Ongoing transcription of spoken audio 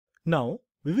Now,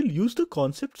 we will use the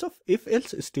concepts of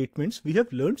if-else statements we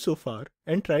have learned so far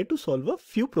and try to solve a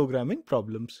few programming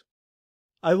problems.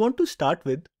 I want to start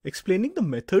with explaining the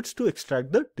methods to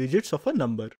extract the digits of a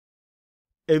number.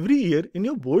 Every year in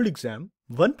your board exam,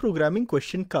 one programming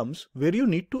question comes where you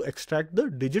need to extract the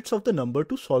digits of the number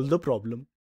to solve the problem.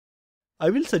 I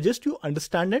will suggest you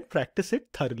understand and practice it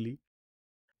thoroughly.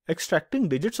 Extracting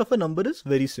digits of a number is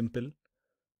very simple.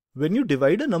 When you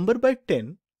divide a number by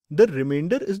 10, the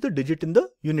remainder is the digit in the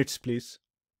units place.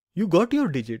 You got your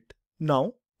digit.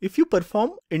 Now, if you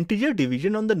perform integer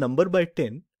division on the number by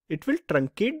 10, it will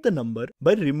truncate the number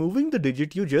by removing the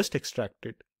digit you just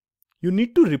extracted. You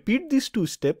need to repeat these two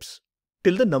steps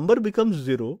till the number becomes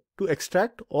 0 to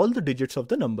extract all the digits of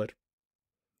the number.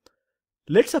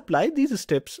 Let's apply these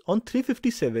steps on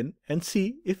 357 and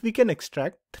see if we can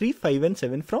extract 3, 5 and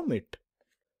 7 from it.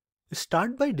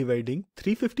 Start by dividing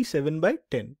 357 by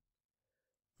 10.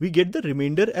 We get the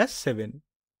remainder as 7.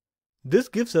 This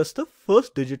gives us the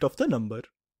first digit of the number.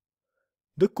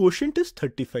 The quotient is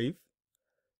 35.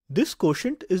 This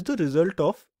quotient is the result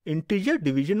of integer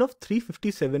division of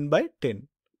 357 by 10.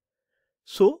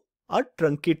 So, our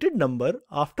truncated number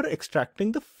after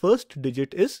extracting the first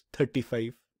digit is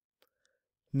 35.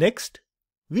 Next,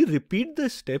 we repeat the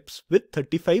steps with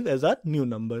 35 as our new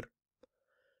number.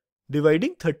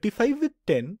 Dividing 35 with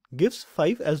 10 gives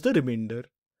 5 as the remainder.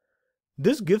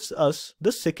 This gives us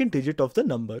the second digit of the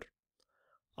number.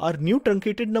 Our new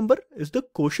truncated number is the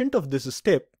quotient of this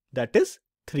step, that is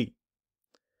 3.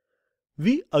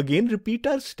 We again repeat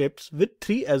our steps with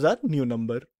 3 as our new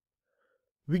number.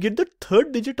 We get the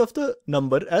third digit of the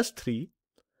number as 3.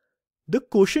 The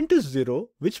quotient is 0,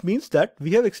 which means that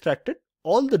we have extracted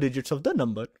all the digits of the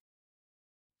number.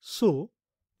 So,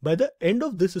 by the end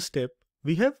of this step,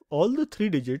 we have all the 3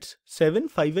 digits 7,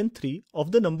 5 and 3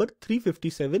 of the number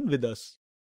 357 with us.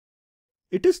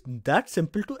 It is that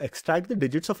simple to extract the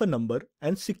digits of a number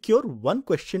and secure one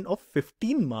question of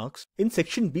 15 marks in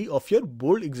section B of your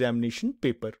board examination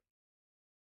paper.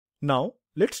 Now,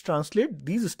 let's translate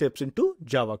these steps into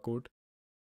Java code.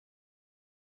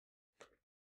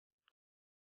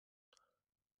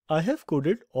 I have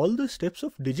coded all the steps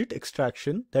of digit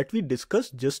extraction that we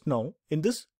discussed just now in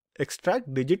this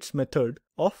extract digits method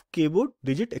of kboard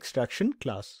digit extraction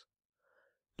class.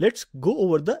 Let's go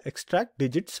over the extract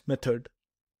digits method.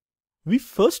 We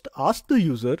first ask the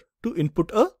user to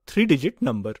input a 3-digit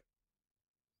number.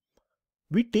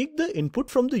 We take the input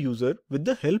from the user with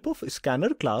the help of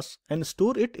scanner class and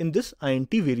store it in this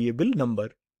int variable number.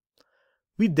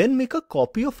 We then make a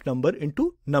copy of number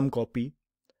into numCopy.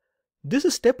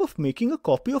 This step of making a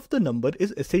copy of the number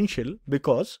is essential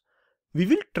because we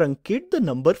will truncate the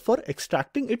number for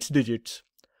extracting its digits,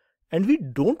 and we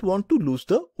don't want to lose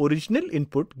the original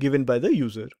input given by the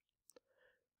user.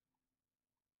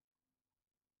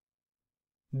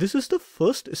 This is the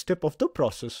first step of the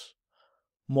process.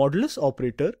 Modulus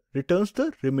operator returns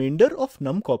the remainder of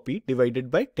numCopy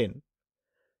divided by 10.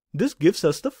 This gives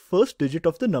us the first digit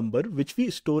of the number which we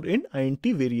store in int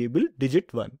variable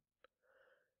digit 1.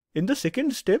 In the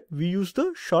second step, we use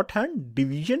the shorthand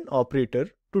division operator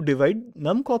to divide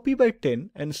numCopy by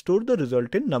 10 and store the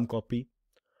result in numCopy.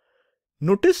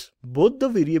 Notice both the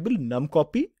variable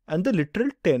numCopy and the literal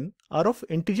 10 are of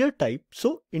integer type,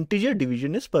 so integer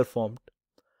division is performed.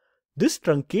 This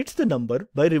truncates the number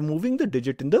by removing the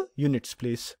digit in the units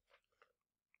place.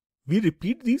 We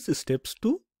repeat these steps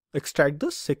to extract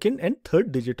the second and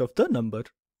third digit of the number.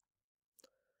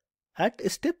 At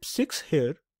step 6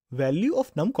 here, value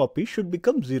of numCopy should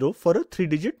become 0 for a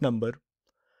 3-digit number.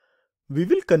 We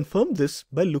will confirm this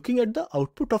by looking at the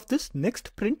output of this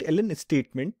next println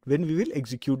statement when we will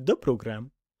execute the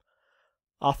program.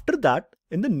 After that,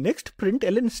 in the next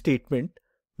println statement,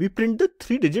 we print the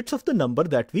 3 digits of the number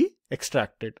that we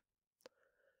extracted.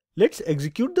 Let's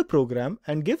execute the program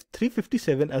and give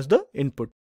 357 as the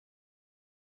input.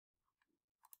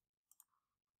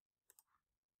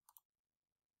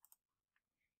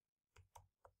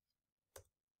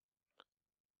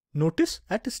 Notice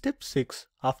at step 6,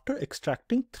 after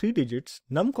extracting 3 digits,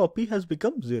 numCopy has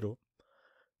become 0.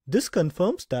 This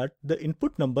confirms that the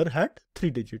input number had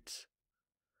 3 digits.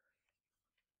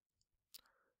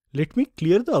 Let me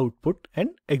clear the output and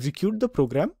execute the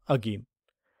program again.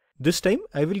 This time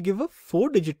I will give a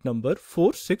 4-digit number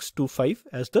 4625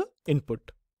 as the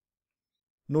input.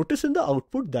 Notice in the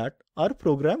output that our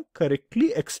program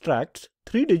correctly extracts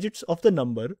 3 digits of the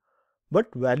number,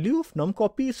 but value of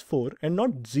numCopy is 4 and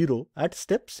not 0 at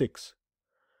step 6.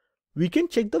 We can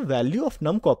check the value of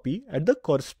numCopy at the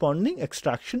corresponding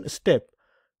extraction step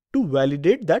to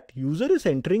validate that user is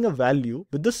entering a value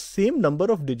with the same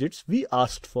number of digits we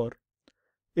asked for.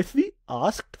 If we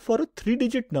asked for a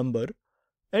 3-digit number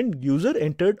and user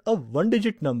entered a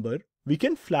 1-digit number, we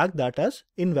can flag that as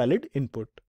invalid input.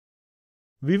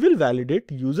 We will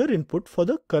validate user input for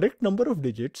the correct number of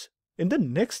digits in the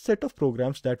next set of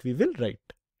programs that we will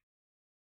write.